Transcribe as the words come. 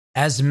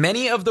as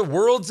many of the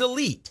world's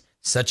elite,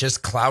 such as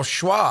Klaus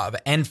Schwab,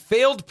 and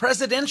failed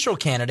presidential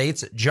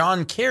candidates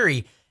John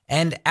Kerry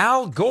and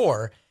Al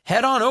Gore,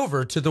 head on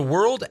over to the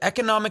World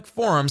Economic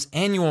Forum's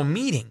annual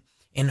meeting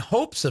in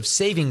hopes of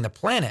saving the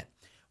planet,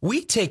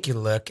 we take a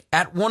look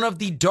at one of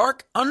the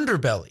dark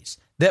underbellies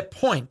that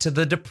point to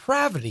the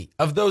depravity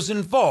of those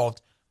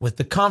involved with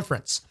the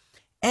conference.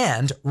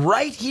 And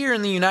right here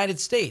in the United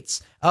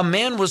States, a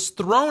man was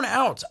thrown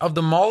out of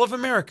the Mall of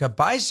America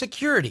by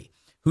security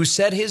who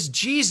said his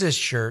Jesus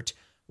shirt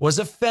was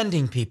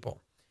offending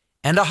people.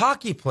 And a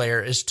hockey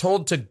player is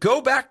told to go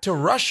back to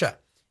Russia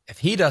if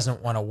he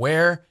doesn't want to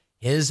wear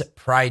his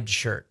pride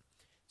shirt.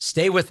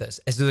 Stay with us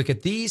as we look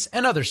at these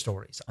and other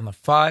stories on the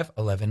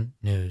 511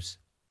 News.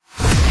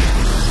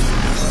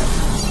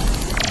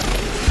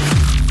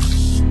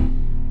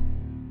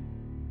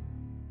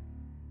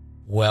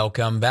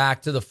 Welcome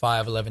back to the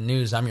 511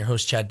 News. I'm your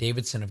host, Chad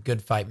Davidson of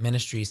Good Fight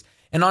Ministries.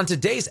 And on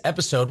today's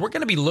episode, we're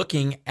going to be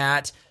looking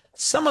at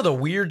some of the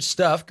weird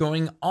stuff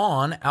going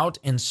on out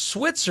in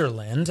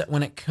Switzerland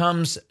when it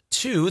comes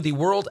to the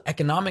World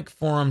Economic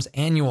Forum's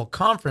annual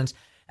conference,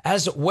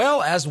 as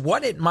well as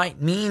what it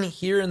might mean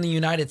here in the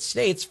United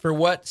States for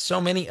what so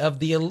many of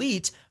the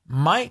elite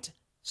might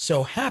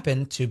so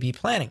happen to be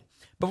planning.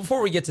 But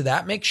before we get to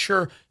that, make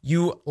sure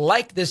you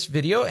like this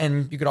video,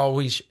 and you could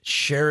always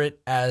share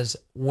it as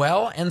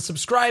well, and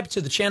subscribe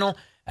to the channel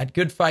at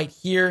Good Fight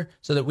here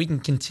so that we can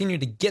continue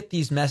to get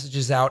these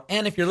messages out.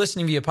 And if you're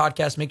listening via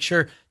podcast, make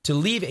sure to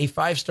leave a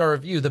 5-star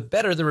review. The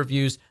better the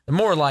reviews, the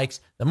more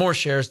likes, the more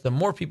shares, the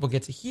more people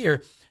get to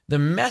hear the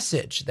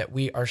message that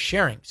we are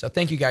sharing. So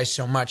thank you guys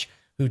so much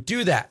who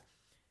do that.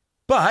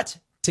 But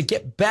to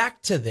get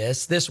back to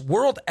this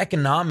World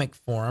Economic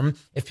Forum,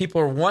 if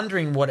people are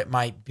wondering what it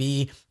might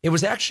be, it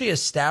was actually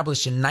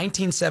established in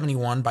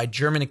 1971 by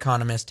German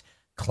economist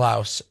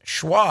Klaus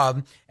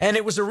Schwab, and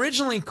it was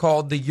originally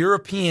called the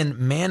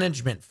European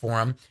Management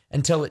Forum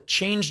until it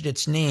changed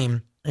its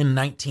name in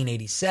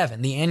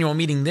 1987. The annual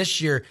meeting this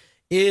year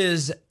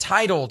is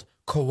titled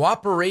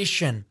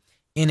Cooperation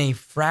in a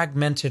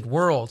Fragmented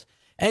World.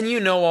 And you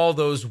know all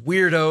those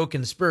weirdo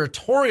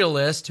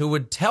conspiratorialists who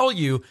would tell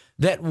you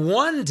that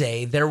one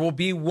day there will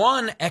be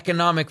one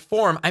economic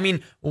forum,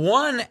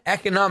 one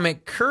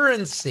economic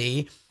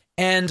currency,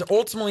 and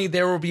ultimately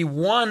there will be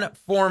one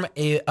form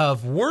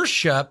of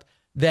worship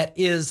that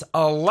is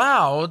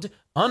allowed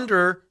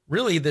under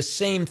really the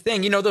same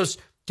thing. You know, those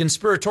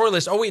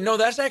conspiratorialists, oh wait, no,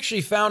 that's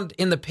actually found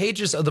in the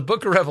pages of the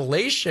book of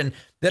Revelation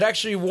that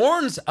actually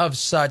warns of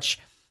such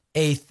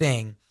a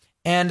thing.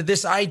 And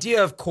this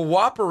idea of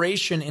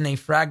cooperation in a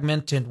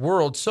fragmented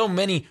world, so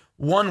many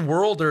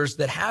one-worlders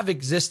that have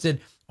existed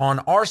on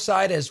our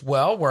side as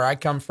well, where I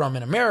come from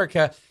in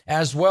America,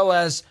 as well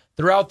as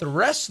throughout the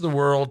rest of the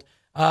world,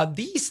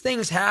 these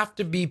things have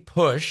to be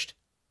pushed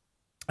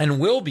and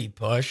will be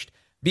pushed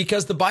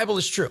because the Bible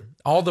is true.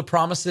 All the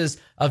promises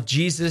of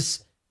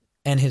Jesus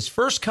and his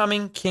first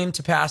coming came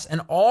to pass,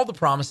 and all the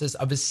promises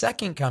of his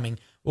second coming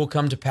will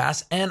come to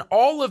pass, and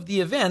all of the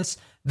events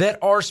that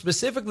are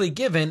specifically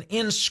given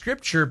in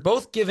Scripture,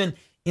 both given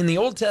in the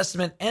Old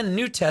Testament and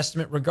New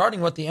Testament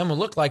regarding what the end will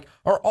look like,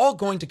 are all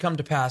going to come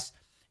to pass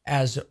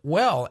as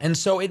well. And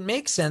so it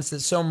makes sense that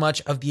so much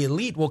of the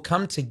elite will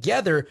come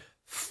together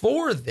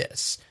for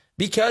this,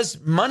 because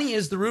money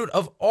is the root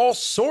of all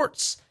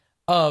sorts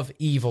of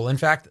evil. In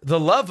fact, the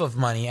love of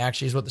money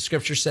actually is what the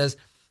Scripture says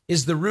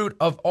is the root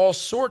of all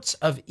sorts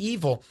of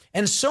evil.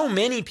 And so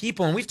many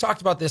people, and we've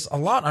talked about this a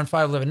lot on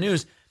 511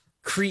 News,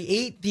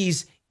 create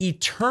these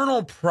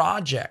eternal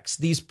projects,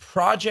 these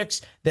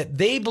projects that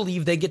they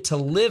believe they get to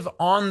live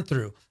on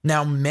through.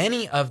 Now,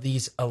 many of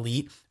these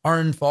elite are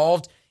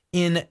involved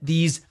in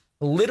these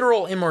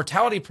literal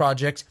immortality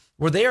projects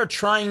where they are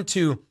trying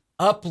to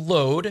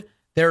upload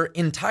their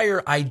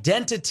entire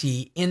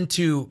identity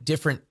into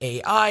different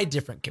AI,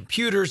 different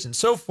computers, and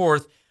so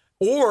forth.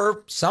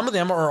 Or some of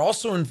them are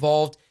also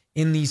involved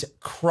in these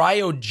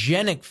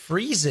cryogenic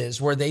freezes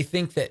where they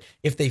think that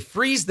if they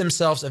freeze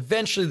themselves,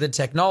 eventually the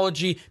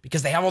technology,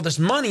 because they have all this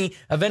money,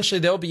 eventually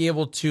they'll be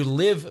able to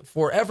live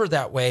forever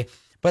that way.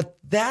 But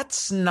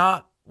that's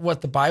not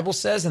what the Bible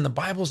says, and the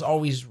Bible's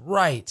always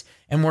right.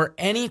 And where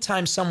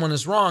anytime someone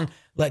is wrong,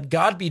 let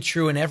God be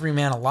true and every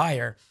man a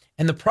liar.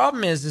 And the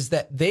problem is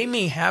that they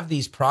may have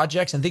these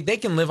projects and think they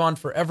can live on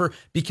forever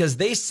because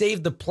they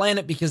saved the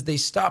planet, because they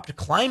stopped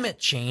climate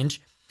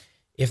change.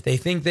 If they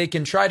think they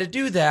can try to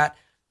do that,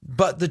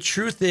 but the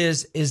truth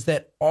is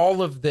that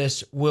all of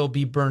this will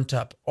be burnt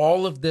up.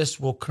 All of this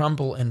will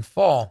crumble and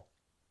fall.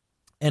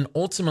 And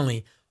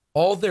ultimately,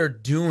 all they're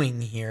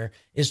doing here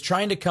is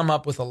trying to come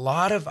up with a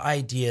lot of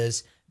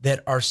ideas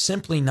that are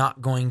simply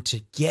not going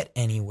to get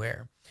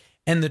anywhere.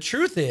 And the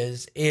truth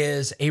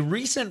is a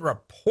recent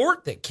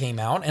report that came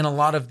out, and a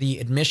lot of the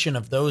admission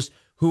of those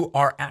who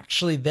are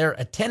actually there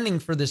attending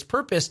for this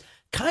purpose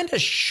kind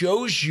of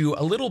shows you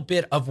a little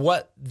bit of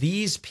what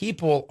these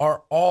people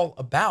are all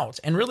about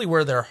and really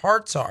where their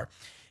hearts are.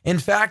 In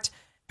fact,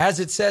 as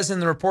it says in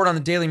the report on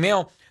the Daily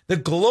Mail, the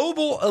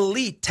global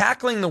elite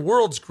tackling the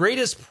world's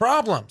greatest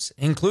problems,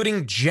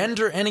 including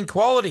gender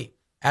inequality,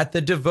 at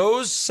the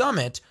Davos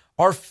summit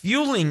are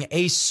fueling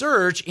a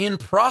surge in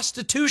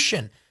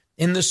prostitution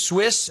in the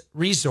Swiss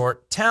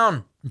resort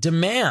town.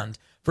 Demand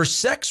for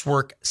sex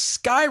work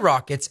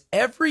skyrockets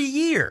every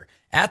year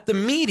at the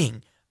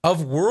meeting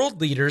of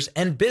world leaders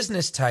and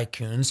business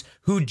tycoons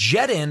who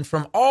jet in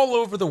from all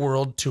over the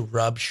world to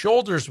rub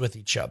shoulders with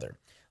each other.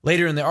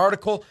 Later in the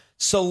article,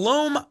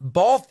 Salome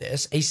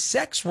Balthus, a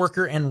sex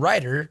worker and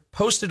writer,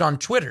 posted on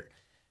Twitter,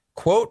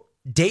 quote,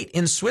 "Date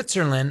in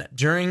Switzerland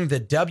during the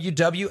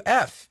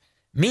WWF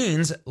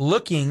means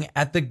looking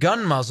at the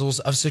gun muzzles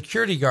of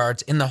security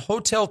guards in the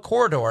hotel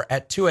corridor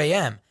at 2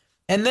 a.m.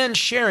 and then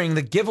sharing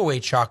the giveaway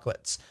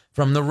chocolates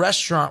from the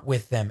restaurant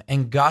with them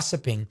and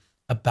gossiping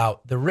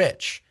about the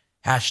rich.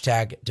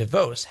 Hashtag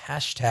Davos,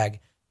 hashtag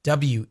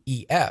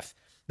WEF.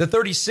 The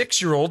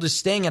 36-year-old is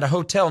staying at a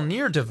hotel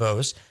near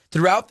Davos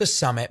throughout the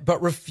summit,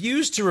 but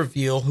refused to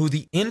reveal who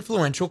the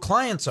influential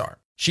clients are.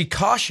 She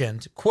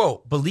cautioned,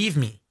 quote, "Believe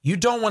me, you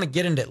don't want to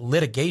get into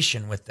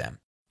litigation with them."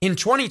 In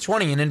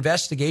 2020, an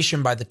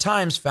investigation by the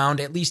Times found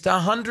at least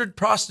 100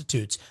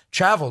 prostitutes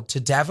traveled to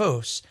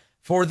Davos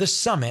for the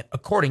summit,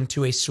 according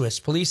to a Swiss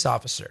police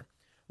officer.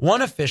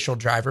 One official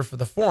driver for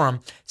the forum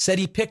said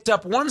he picked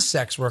up one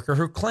sex worker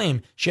who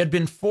claimed she had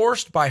been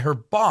forced by her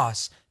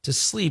boss to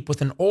sleep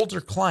with an older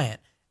client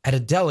at a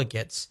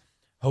delegate's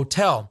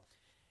hotel.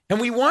 And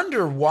we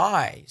wonder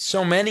why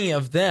so many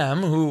of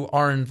them who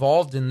are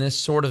involved in this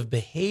sort of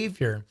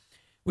behavior,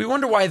 we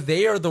wonder why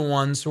they are the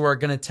ones who are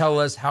going to tell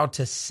us how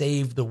to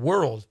save the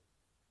world.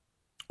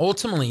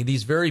 Ultimately,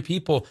 these very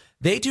people,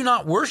 they do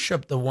not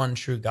worship the one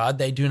true God.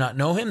 They do not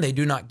know him. They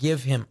do not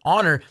give him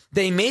honor.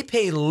 They may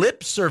pay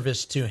lip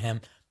service to him,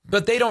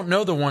 but they don't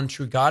know the one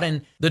true God.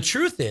 And the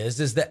truth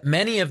is that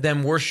many of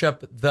them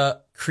worship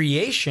the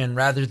creation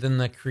rather than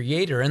the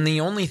creator. And the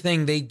only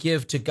thing they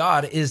give to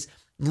God is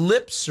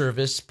lip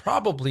service,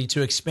 probably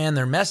to expand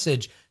their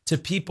message to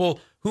people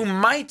who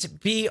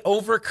might be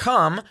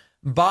overcome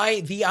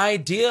by the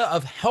idea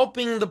of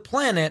helping the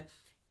planet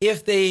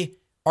if they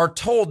are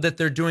told that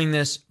they're doing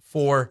this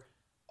for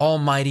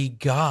Almighty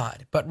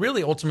God. But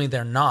really, ultimately,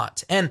 they're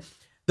not. And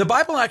the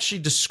Bible actually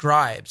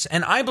describes,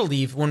 and I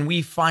believe when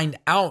we find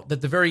out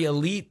that the very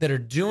elite that are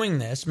doing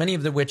this, many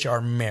of which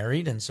are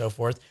married and so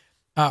forth,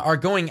 are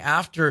going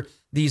after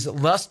these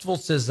lustful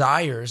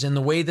desires in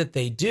the way that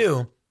they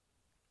do,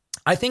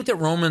 I think that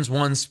Romans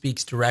 1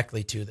 speaks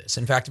directly to this.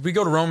 In fact, if we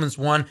go to Romans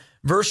 1,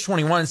 verse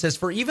 21, it says,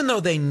 "For even though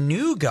they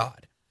knew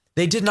God,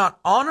 they did not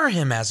honor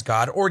him as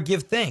God or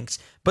give thanks,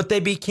 but they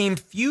became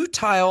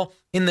futile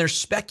in their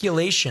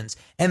speculations,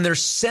 and their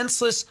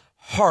senseless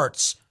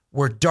hearts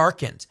were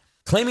darkened.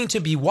 Claiming to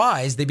be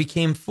wise, they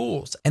became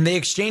fools, and they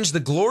exchanged the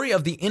glory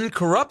of the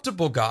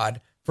incorruptible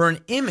God for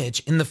an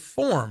image in the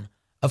form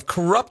of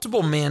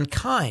corruptible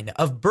mankind,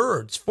 of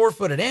birds,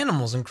 four-footed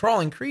animals, and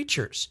crawling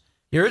creatures."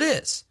 Here it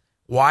is.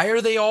 Why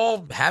are they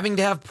all having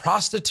to have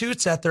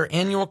prostitutes at their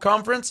annual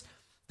conference?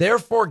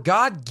 Therefore,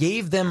 God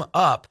gave them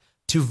up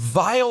to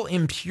vile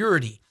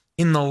impurity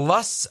in the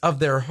lusts of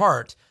their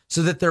heart,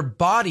 so that their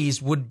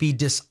bodies would be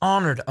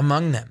dishonored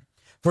among them.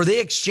 For they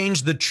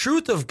exchanged the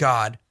truth of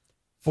God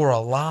for a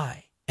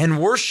lie, and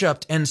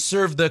worshiped and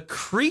served the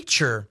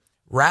creature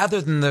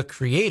rather than the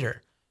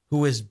Creator,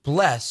 who is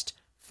blessed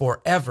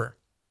forever.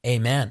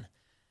 Amen.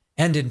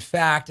 And in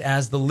fact,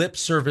 as the lip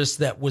service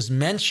that was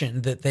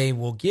mentioned that they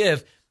will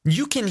give,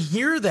 you can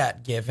hear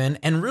that given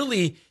and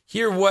really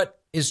hear what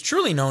is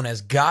truly known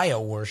as Gaia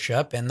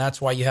worship, and that's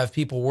why you have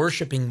people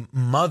worshiping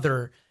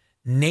Mother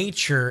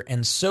Nature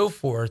and so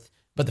forth.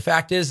 But the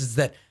fact is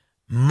that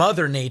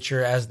Mother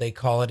Nature, as they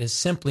call it, is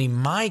simply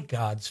my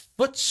God's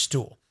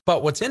footstool.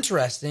 But what's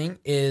interesting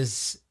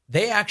is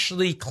they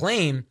actually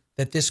claim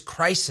that this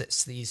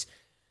crisis, these,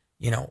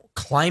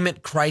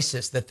 climate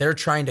crisis, that they're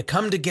trying to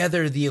come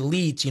together, the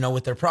elite,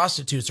 with their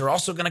prostitutes, are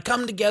also going to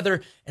come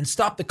together and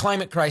stop the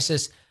climate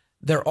crisis.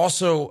 They're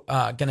also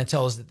going to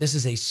tell us that this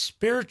is a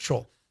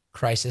spiritual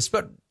crisis.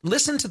 But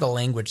listen to the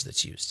language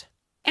that's used.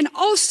 And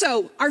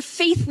also our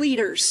faith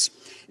leaders,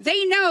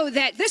 they know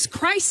that this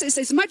crisis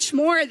is much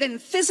more than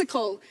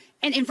physical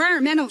and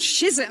environmental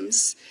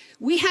schisms.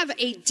 We have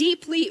a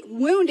deeply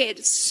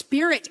wounded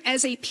spirit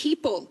as a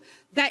people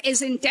that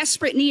is in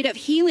desperate need of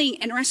healing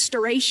and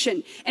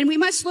restoration. And we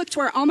must look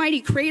to our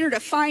Almighty Creator to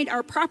find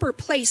our proper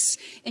place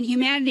in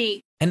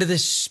humanity. And to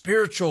this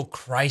spiritual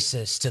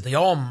crisis, to the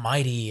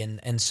Almighty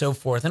and so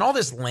forth, and all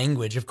this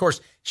language. Of course,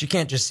 she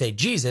can't just say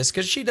Jesus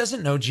because she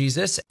doesn't know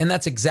Jesus. And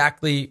that's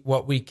exactly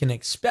what we can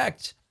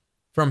expect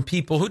from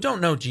people who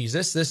don't know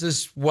Jesus. This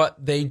is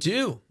what they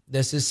do.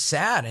 This is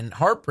sad and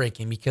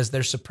heartbreaking because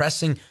they're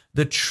suppressing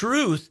the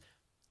truth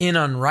in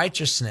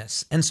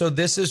unrighteousness. And so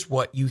this is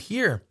what you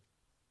hear.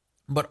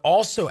 But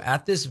also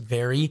at this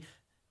very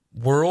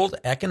World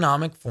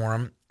Economic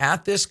Forum,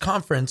 at this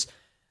conference,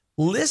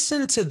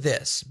 listen to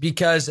this,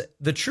 because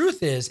the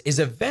truth is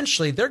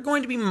eventually they're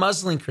going to be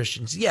muzzling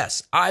Christians.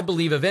 Yes, I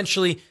believe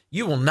eventually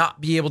you will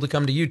not be able to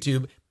come to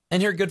YouTube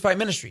and hear Good Fight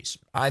Ministries.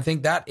 I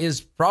think that is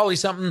probably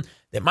something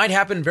that might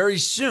happen very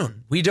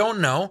soon. We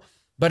don't know,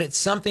 but it's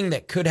something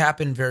that could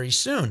happen very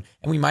soon.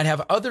 And we might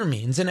have other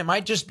means, and it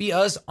might just be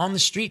us on the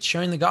street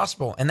sharing the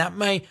gospel. And that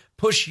may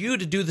push you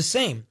to do the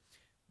same.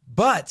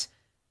 But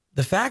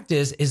the fact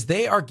is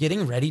they are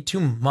getting ready to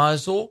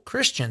muzzle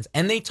Christians.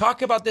 And they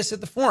talk about this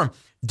at the forum.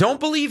 Don't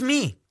believe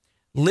me.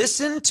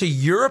 Listen to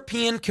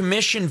European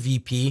Commission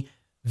VP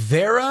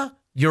Vera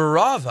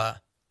Jourova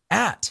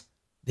at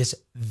this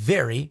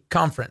very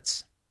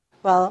conference.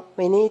 Well,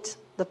 we need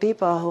the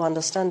people who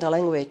understand the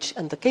language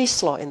and the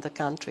case law in the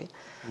country.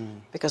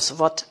 Because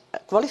what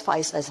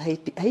qualifies as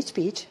hate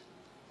speech,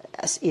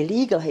 as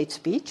illegal hate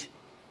speech,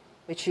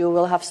 which you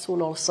will have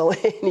soon also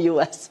in the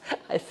US.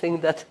 I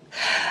think that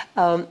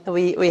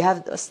we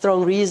have a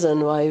strong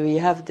reason why we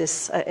have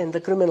this in the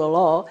criminal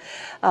law.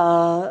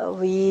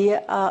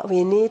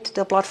 We need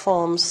the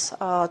platforms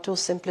to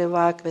simply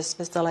work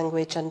with the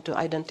language and to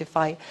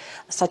identify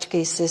such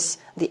cases.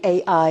 The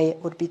AI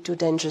would be too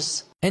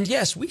dangerous. And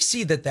yes, we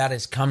see that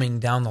is coming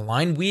down the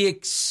line. We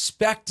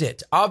expect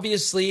it.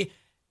 Obviously,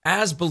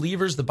 as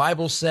believers, the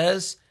Bible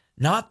says,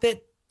 not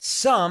that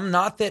some,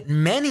 not that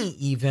many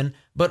even,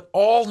 but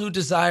all who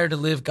desire to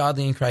live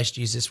godly in Christ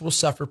Jesus will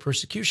suffer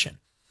persecution.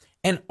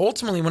 And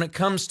ultimately, when it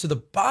comes to the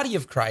body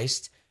of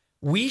Christ,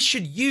 we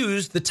should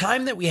use the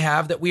time that we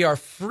have, that we are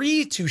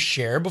free to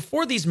share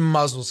before these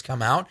muzzles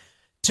come out,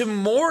 to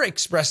more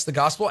express the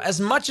gospel as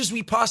much as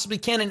we possibly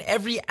can in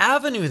every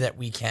avenue that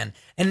we can,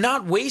 and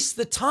not waste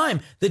the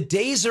time. The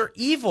days are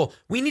evil.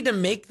 We need to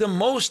make the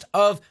most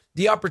of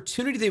the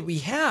opportunity that we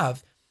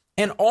have,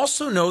 and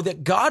also know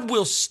that God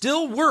will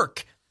still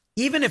work.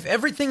 Even if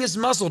everything is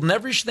muzzled and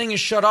everything is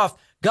shut off,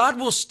 God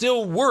will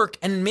still work.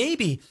 And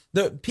maybe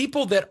the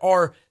people that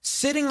are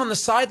sitting on the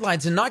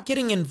sidelines and not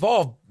getting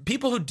involved,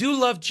 people who do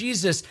love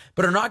Jesus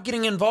but are not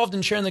getting involved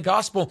in sharing the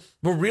gospel,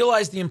 will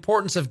realize the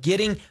importance of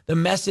getting the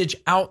message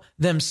out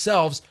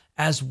themselves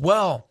as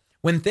well.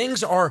 When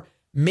things are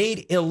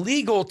made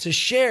illegal to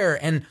share,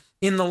 and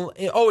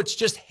it's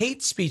just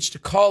hate speech to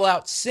call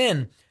out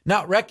sin,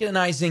 not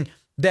recognizing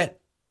that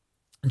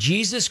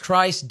Jesus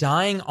Christ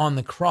dying on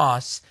the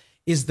cross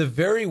is the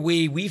very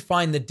way we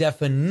find the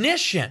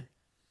definition,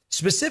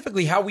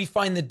 specifically how we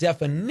find the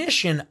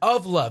definition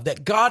of love,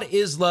 that God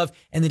is love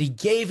and that he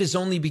gave his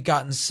only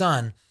begotten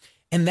son.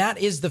 And that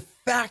is the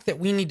fact that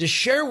we need to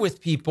share with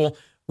people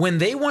when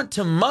they want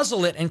to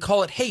muzzle it and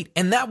call it hate.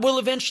 And that will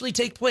eventually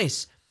take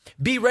place.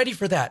 Be ready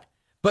for that.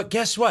 But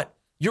guess what?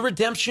 Your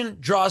redemption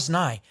draws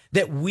nigh,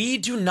 that we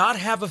do not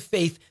have a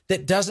faith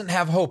that doesn't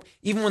have hope.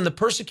 Even when the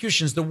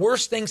persecutions, the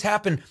worst things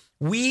happen,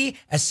 we,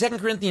 as 2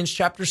 Corinthians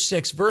chapter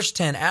 6, verse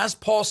 10, as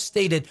Paul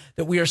stated,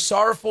 that we are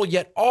sorrowful,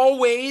 yet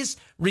always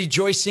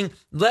rejoicing.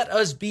 Let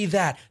us be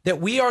that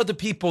we are the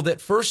people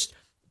that 1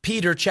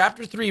 Peter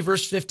chapter 3,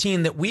 verse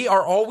 15, that we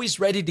are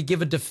always ready to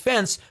give a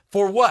defense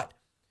for what?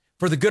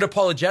 For the good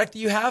apologetic that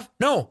you have?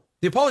 No,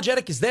 the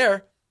apologetic is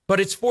there,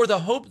 but it's for the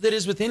hope that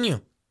is within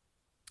you,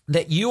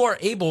 that you are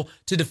able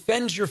to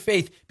defend your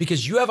faith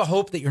because you have a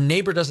hope that your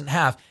neighbor doesn't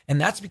have. And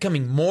that's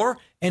becoming more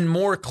and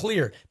more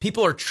clear.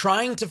 People are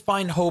trying to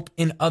find hope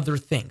in other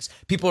things.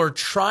 People are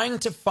trying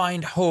to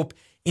find hope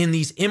in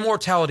these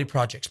immortality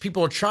projects.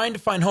 People are trying to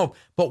find hope,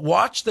 but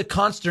watch the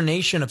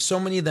consternation of so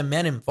many of the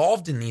men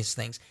involved in these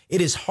things.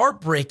 It is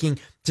heartbreaking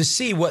to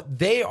see what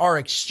they are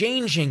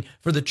exchanging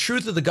for the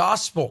truth of the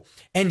gospel.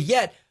 And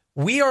yet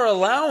we are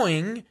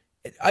allowing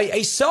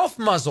a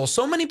self-muzzle,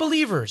 so many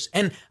believers.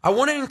 And I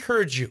want to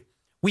encourage you,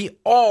 we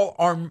all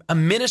are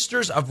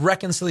ministers of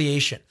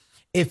reconciliation.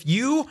 If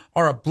you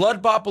are a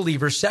blood-bought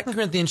believer, 2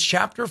 Corinthians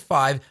chapter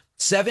 5,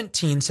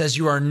 17 says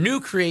you are a new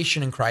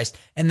creation in Christ.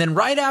 And then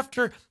right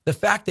after the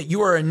fact that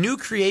you are a new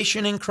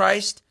creation in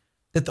Christ,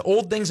 that the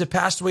old things have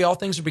passed away, all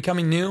things are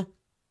becoming new,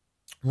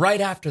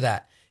 right after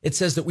that, it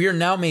says that we are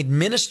now made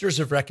ministers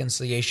of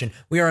reconciliation.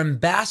 We are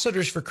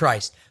ambassadors for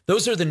Christ.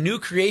 Those are the new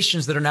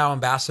creations that are now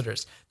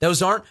ambassadors.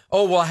 Those aren't,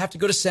 I have to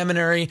go to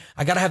seminary.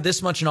 I got to have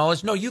this much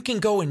knowledge. No, you can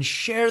go and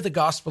share the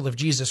gospel of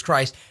Jesus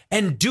Christ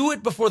and do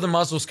it before the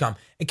muzzles come.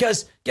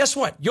 Because guess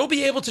what? You'll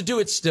be able to do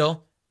it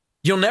still.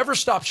 You'll never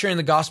stop sharing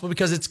the gospel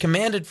because it's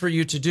commanded for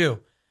you to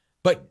do.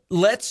 But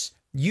let's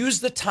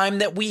use the time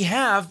that we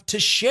have to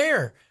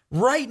share.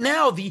 Right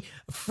now, the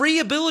free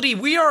ability,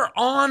 we are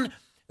on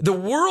the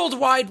World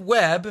Wide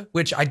Web,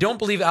 which I don't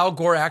believe Al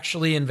Gore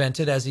actually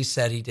invented, as he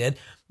said he did.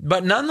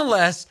 But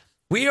nonetheless,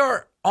 we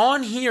are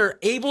on here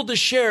able to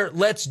share.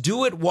 Let's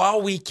do it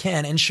while we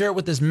can and share it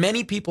with as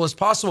many people as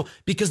possible,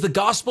 because the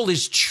gospel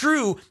is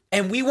true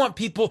and we want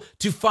people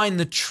to find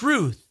the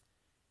truth,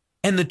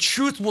 and the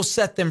truth will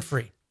set them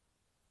free.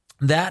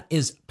 That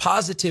is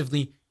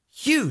positively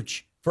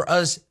huge for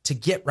us to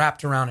get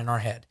wrapped around in our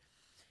head.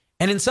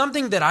 And in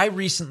something that I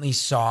recently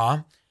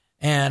saw,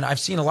 and I've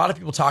seen a lot of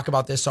people talk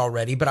about this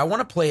already, but I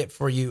want to play it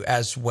for you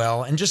as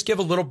well and just give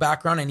a little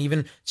background and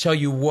even tell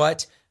you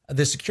what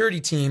the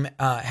security team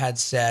had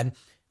said.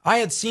 I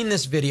had seen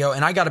this video,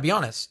 and I got to be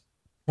honest,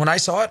 when I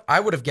saw it, I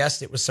would have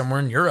guessed it was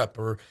somewhere in Europe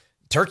or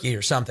Turkey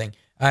or something.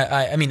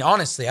 I mean,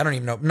 honestly, I don't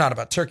even know, not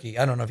about Turkey.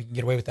 I don't know if you can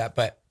get away with that,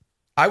 but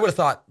I would have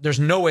thought there's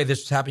no way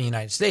this was happening in the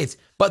United States.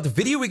 But the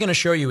video we're going to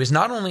show you is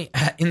not only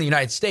in the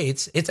United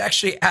States, it's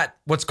actually at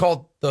what's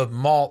called the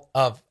Mall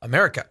of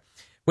America,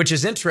 which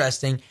is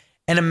interesting.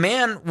 And a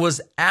man was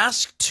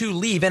asked to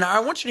leave. And I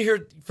want you to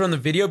hear from the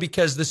video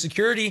because the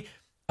security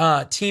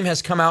team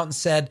has come out and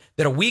said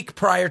that a week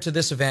prior to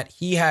this event,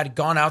 he had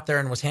gone out there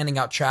and was handing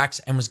out tracts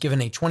and was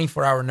given a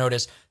 24-hour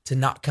notice to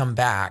not come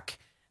back.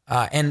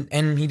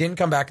 And he didn't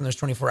come back in those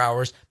 24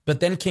 hours, but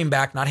then came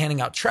back not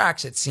handing out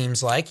tracts, it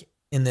seems like,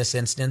 in this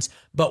instance,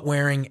 but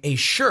wearing a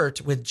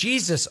shirt with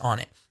Jesus on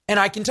it. And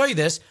I can tell you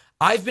this,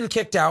 I've been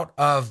kicked out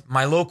of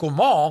my local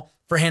mall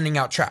for handing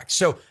out tracts.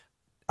 So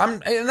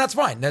and that's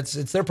fine. It's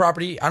their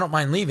property. I don't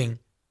mind leaving.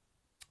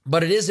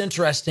 But it is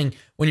interesting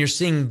when you're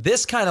seeing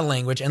this kind of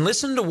language, and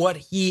listen to what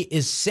he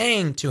is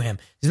saying to him.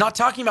 He's not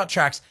talking about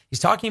tracts. He's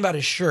talking about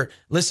his shirt.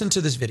 Listen to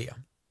this video.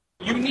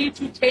 You need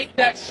to take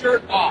that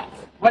shirt off.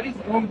 What is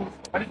wrong with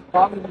what is the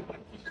problem with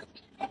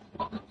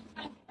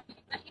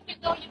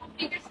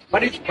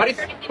what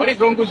is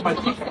wrong with my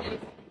t-shirt?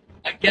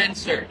 Again,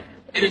 sir,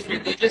 it is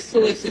religious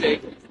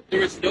soliciting.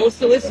 There is no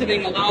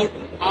soliciting allowed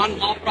on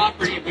mall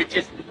property, which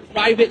is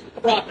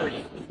private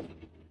property.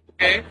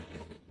 Okay?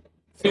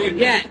 So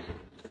again,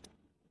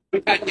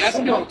 we've had yes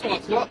and no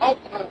talks.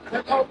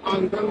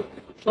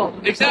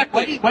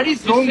 Exactly. What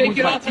is wrong with take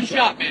it off and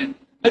shop, man?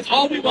 That's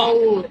all we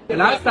want. The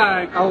last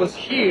time I was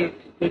here,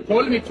 they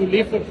told me to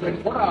leave for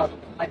 24 hours.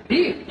 I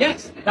did.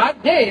 Yes.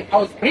 That day, I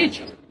was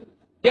preaching.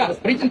 Yeah, I was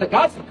preaching the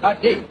gospel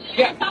that day.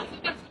 Yeah.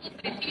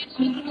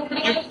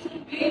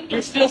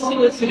 You're still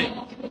soliciting.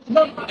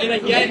 No, and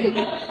again,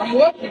 I'm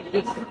working.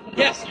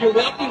 Yes, you're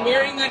walking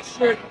wearing that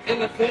shirt in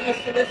the form of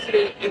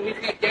soliciting, and we've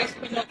had guests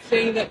come up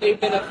saying that they've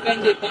been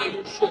offended by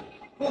your shirt.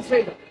 Who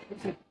said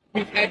that?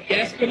 We've had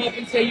guests come up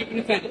and say you've been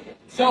offended.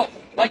 So,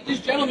 like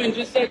this gentleman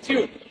just said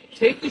too,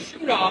 take the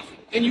shirt off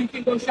and you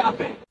can go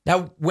shopping.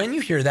 Now, when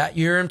you hear that,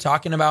 you hear him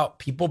talking about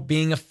people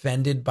being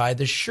offended by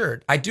the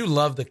shirt. I do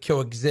love the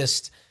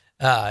coexist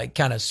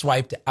kind of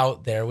swiped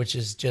out there, which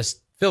is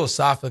just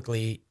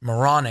philosophically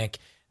moronic,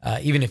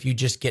 even if you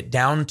just get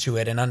down to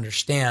it and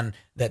understand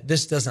that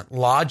this doesn't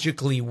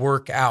logically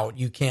work out.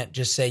 You can't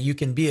just say you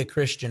can be a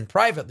Christian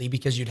privately,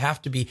 because you'd have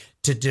to be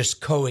to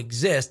just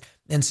coexist.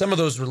 And some of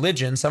those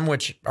religions, some of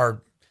which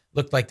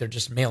look like they're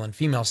just male and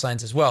female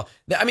signs as well.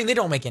 I mean, they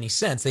don't make any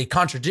sense. They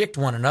contradict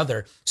one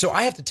another. So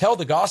I have to tell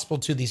the gospel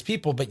to these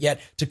people, but yet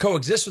to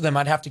coexist with them,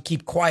 I'd have to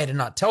keep quiet and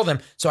not tell them.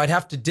 So I'd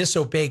have to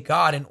disobey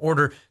God in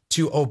order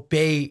to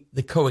obey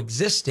the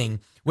coexisting,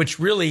 which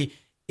really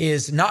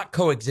is not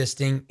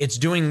coexisting. It's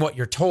doing what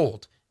you're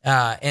told,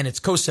 and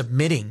it's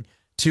co-submitting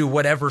to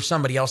whatever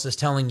somebody else is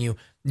telling you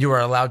you are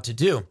allowed to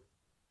do.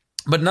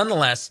 But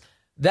nonetheless,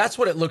 that's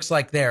what it looks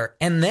like there.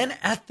 And then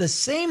at the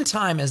same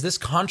time as this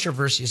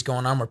controversy is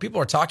going on, where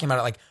people are talking about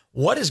it, like,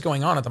 what is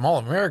going on at the Mall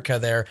of America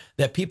there,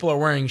 that people are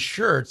wearing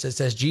shirts that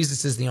says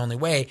Jesus is the only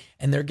way,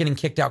 and they're getting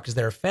kicked out because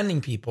they're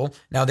offending people.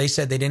 Now, they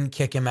said they didn't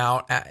kick him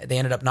out. They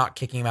ended up not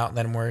kicking him out and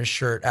let him wear his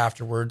shirt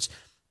afterwards.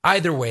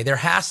 Either way, they're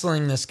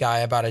hassling this guy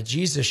about a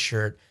Jesus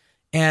shirt.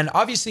 And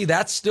obviously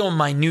that's still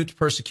minute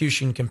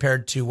persecution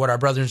compared to what our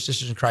brothers and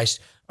sisters in Christ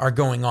are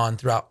going on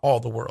throughout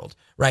all the world,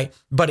 right?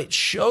 But it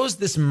shows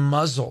this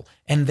muzzle,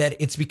 and that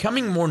it's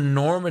becoming more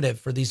normative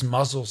for these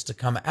muzzles to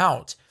come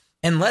out.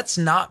 And let's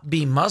not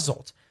be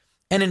muzzled.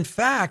 And in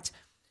fact,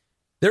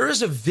 there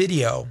is a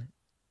video,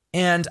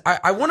 and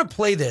I want to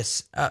play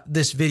this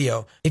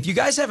video. If you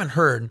guys haven't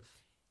heard,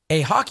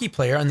 a hockey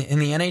player in the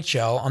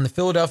NHL on the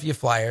Philadelphia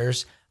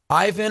Flyers,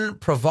 Ivan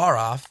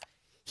Provorov,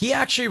 he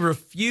actually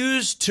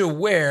refused to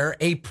wear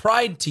a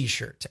Pride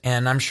t-shirt.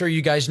 And I'm sure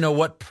you guys know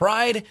what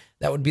Pride,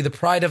 that would be the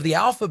Pride of the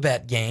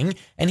Alphabet Gang.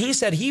 And he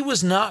said he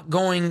was not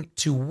going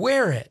to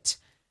wear it.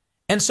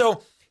 And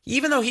so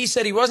even though he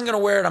said he wasn't going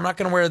to wear it, I'm not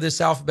going to wear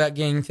this Alphabet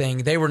Gang thing,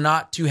 they were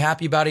not too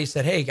happy about it. He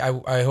said, hey,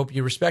 I hope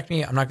you respect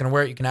me. I'm not going to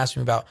wear it. You can ask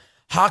me about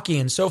hockey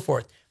and so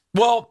forth.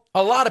 Well,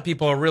 a lot of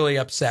people are really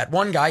upset.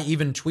 One guy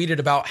even tweeted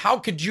about, how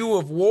could you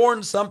have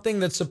worn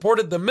something that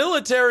supported the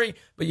military,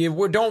 but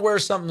you don't wear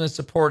something that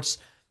supports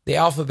the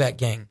Alphabet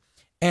Gang?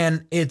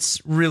 And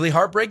it's really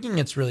heartbreaking.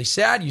 It's really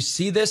sad. You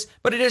see this,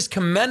 but it is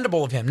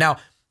commendable of him. Now,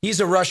 he's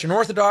a Russian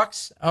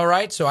Orthodox, all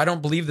right? So I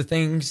don't believe the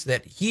things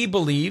that he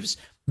believes,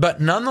 but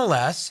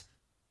nonetheless,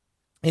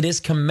 it is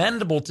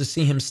commendable to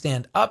see him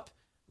stand up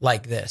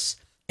like this.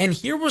 And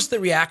here was the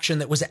reaction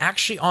that was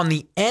actually on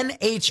the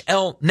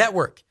NHL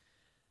network.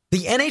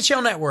 The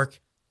NHL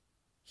network,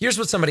 here's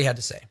what somebody had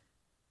to say.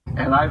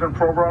 And Ivan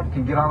Provorov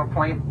can get on a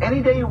plane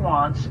any day he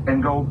wants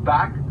and go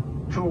back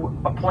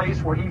to a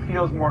place where he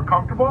feels more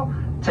comfortable,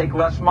 take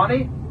less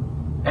money,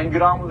 and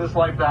get on with his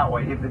life that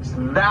way, if it's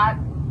that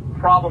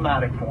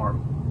problematic for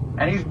him.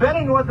 And he's been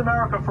in North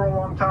America for a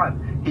long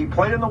time. He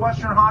played in the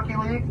Western Hockey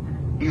League.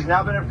 He's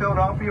now been in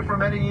Philadelphia for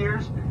many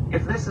years.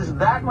 If this is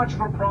that much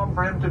of a problem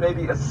for him to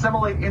maybe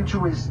assimilate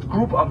into his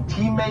group of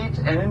teammates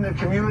and in the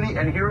community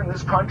and here in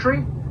this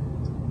country,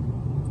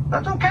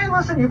 that's okay.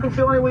 Listen, you can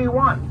feel any way you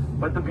want.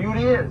 But the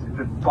beauty is, if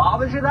it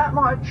bothers you that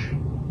much,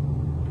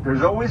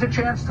 there's always a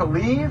chance to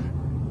leave,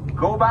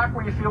 Go back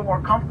where you feel more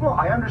comfortable.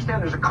 I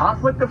understand there's a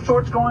conflict of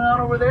sorts going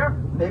on over there.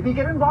 Maybe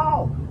get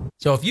involved.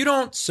 So if you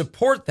don't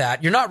support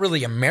that, you're not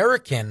really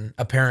American,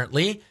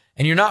 apparently,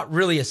 and you're not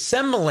really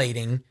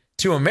assimilating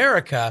to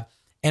America.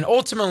 And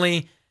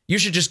ultimately, you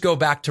should just go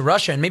back to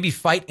Russia and maybe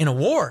fight in a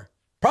war.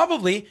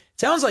 Probably. It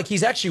sounds like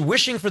he's actually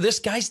wishing for this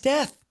guy's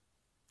death.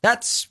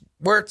 That's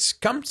where it's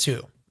come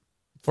to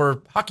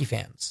for hockey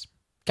fans.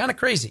 Kind of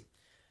crazy.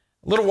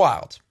 A little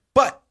wild.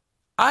 But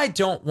I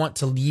don't want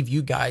to leave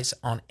you guys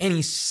on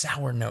any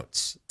sour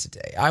notes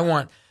today. I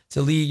want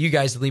to leave you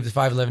guys to leave the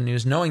 511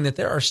 News knowing that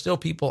there are still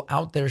people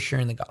out there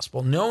sharing the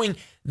gospel, knowing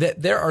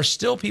that there are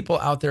still people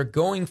out there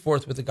going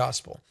forth with the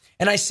gospel.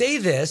 And I say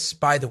this,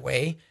 by the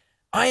way,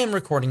 I am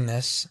recording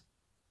this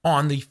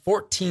on the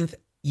 14th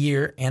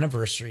year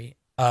anniversary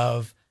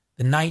of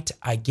the night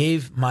I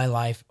gave my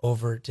life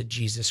over to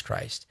Jesus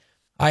Christ.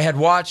 I had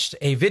watched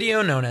a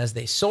video known as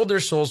They Sold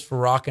Their Souls for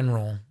Rock and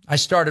Roll. I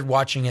started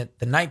watching it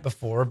the night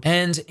before,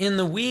 and in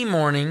the wee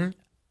morning,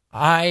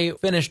 I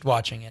finished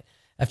watching it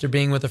after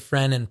being with a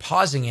friend and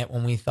pausing it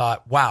when we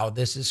thought, wow,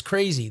 this is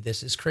crazy.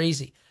 This is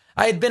crazy.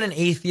 I had been an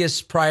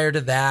atheist prior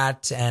to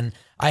that, and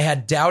I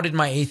had doubted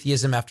my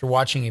atheism after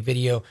watching a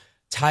video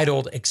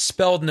titled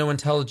Expelled No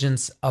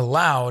Intelligence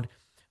Allowed,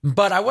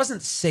 but I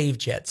wasn't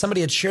saved yet.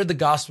 Somebody had shared the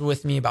gospel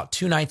with me about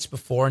 2 nights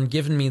before and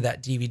given me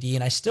that DVD,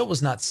 and I still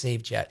was not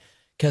saved yet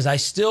because I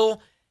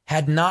still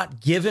had not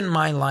given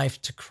my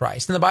life to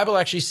Christ. And the Bible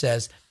actually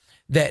says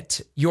that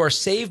you are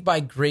saved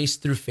by grace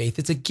through faith.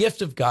 It's a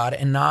gift of God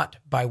and not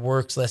by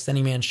works, lest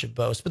any man should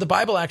boast. But the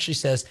Bible actually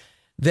says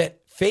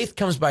that faith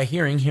comes by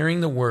hearing,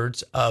 hearing the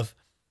words of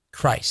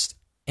Christ.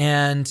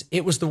 And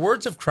it was the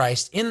words of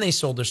Christ in They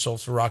Sold Their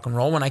Souls for Rock and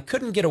Roll when I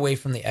couldn't get away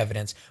from the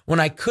evidence, when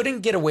I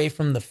couldn't get away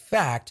from the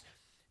fact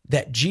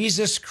that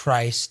Jesus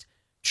Christ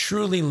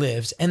truly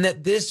lives and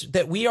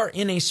that we are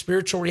in a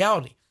spiritual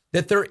reality,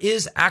 that there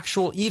is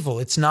actual evil.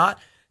 It's not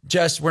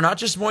just, we're not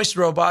just moist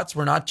robots.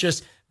 We're not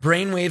just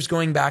brainwaves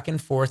going back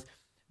and forth.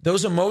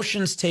 Those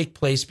emotions take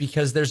place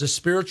because there's a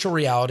spiritual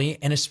reality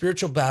and a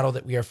spiritual battle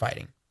that we are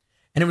fighting.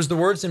 And it was the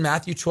words in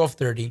Matthew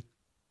 12:30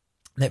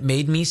 that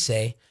made me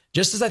say,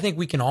 just as I think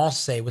we can all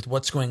say with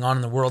what's going on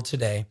in the world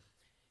today,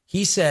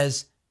 he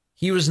says,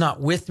 he who is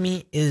not with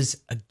me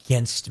is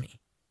against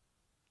me.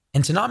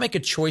 And to not make a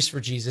choice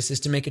for Jesus is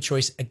to make a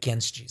choice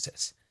against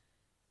Jesus.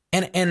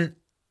 And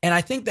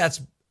I think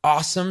that's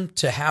awesome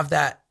to have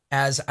that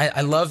as,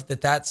 I love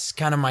that that's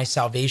kind of my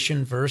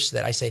salvation verse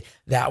that I say,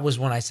 that was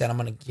when I said, I'm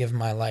going to give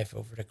my life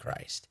over to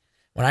Christ.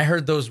 When I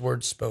heard those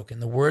words spoken,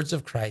 the words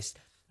of Christ,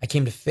 I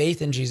came to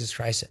faith in Jesus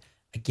Christ.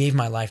 I gave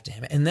my life to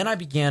him. And then I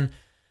began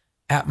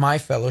at my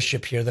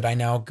fellowship here that I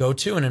now go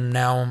to, and am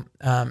now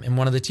am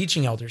one of the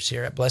teaching elders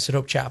here at Blessed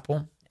Hope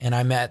Chapel. And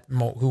I met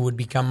who would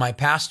become my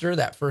pastor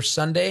that first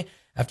Sunday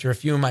after a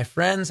few of my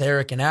friends,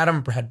 Eric and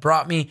Adam, had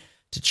brought me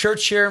to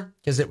church here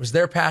because it was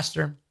their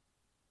pastor.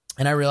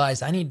 And I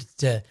realized I needed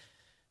to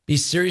be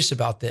serious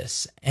about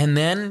this. And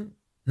then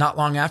not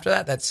long after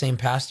that, that same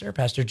pastor,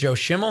 Pastor Joe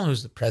Schimmel,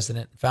 who's the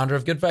president and founder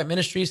of Good Fight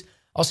Ministries,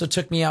 also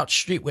took me out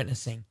street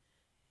witnessing.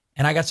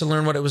 And I got to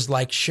learn what it was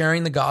like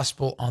sharing the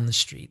gospel on the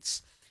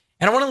streets.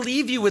 And I want to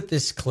leave you with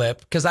this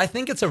clip because I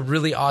think it's a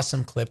really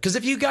awesome clip. Because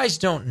if you guys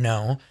don't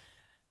know,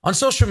 on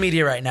social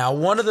media right now,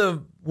 one of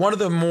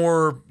the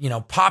more,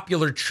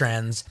 popular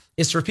trends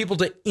is for people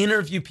to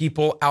interview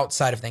people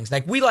outside of things.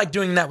 Like, we like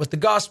doing that with the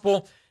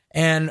gospel,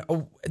 and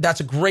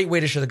that's a great way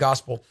to share the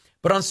gospel.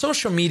 But on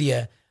social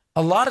media,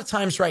 a lot of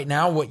times right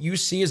now, what you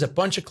see is a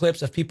bunch of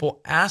clips of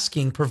people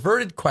asking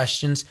perverted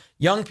questions,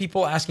 young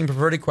people asking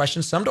perverted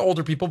questions, some to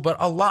older people, but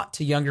a lot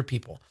to younger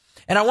people.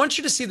 And I want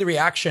you to see the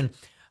reaction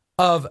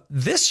of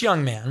this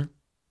young man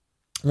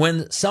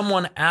when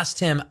someone asked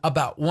him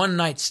about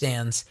one-night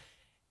stands.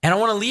 And I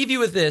want to leave you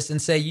with this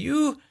and say,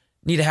 you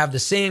need to have the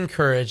same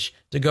courage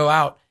to go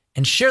out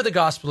and share the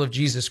gospel of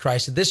Jesus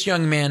Christ that this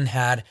young man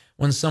had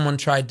when someone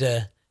tried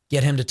to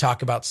get him to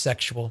talk about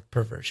sexual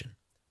perversion.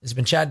 This has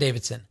been Chad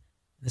Davidson,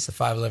 and this is the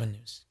 511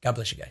 News. God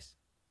bless you guys.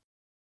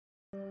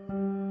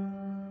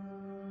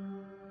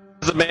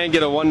 How does a man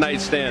get a one-night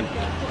stand?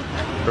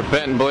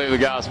 Repent and believe the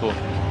gospel.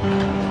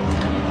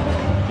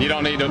 You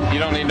don't need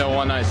no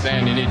one-night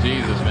stand. You need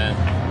Jesus, man.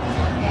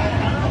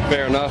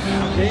 Fair enough.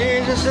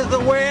 Jesus is the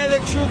way, the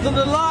truth, and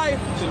the life.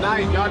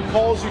 Tonight, God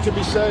calls you to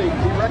be saved.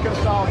 Be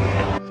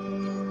reconciled.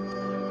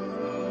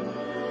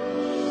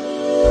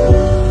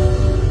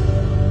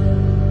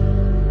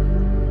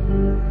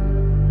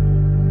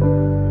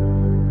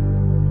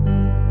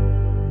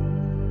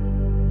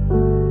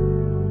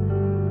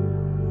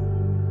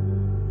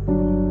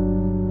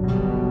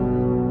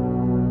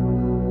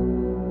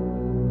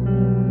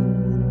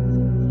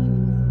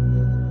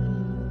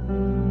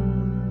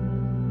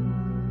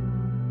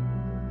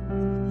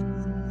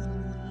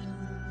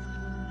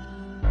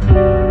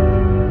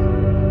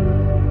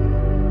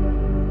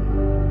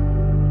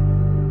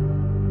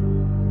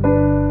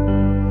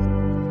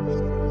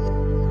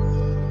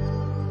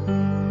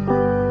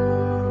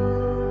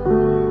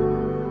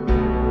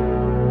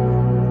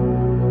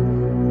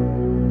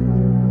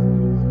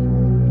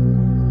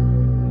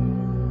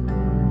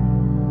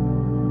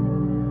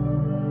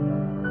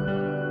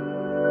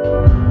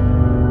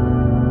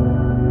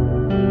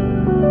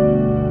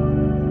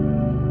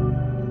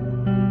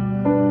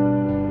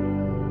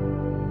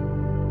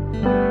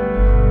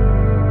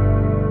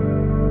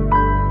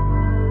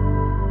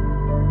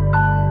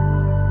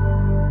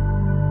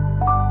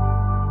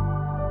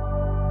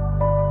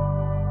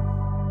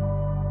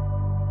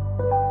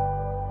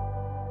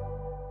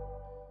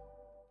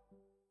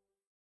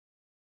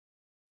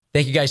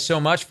 Thank you guys so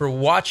much for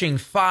watching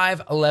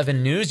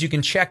 511 News. You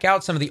can check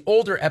out some of the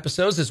older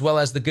episodes as well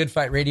as the Good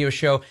Fight Radio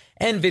Show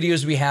and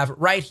videos we have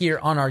right here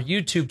on our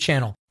YouTube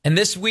channel. And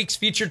this week's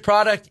featured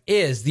product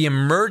is the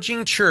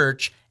Emerging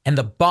Church and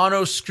the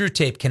Bono Screw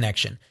Tape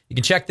Connection. You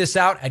can check this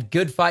out at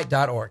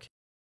goodfight.org.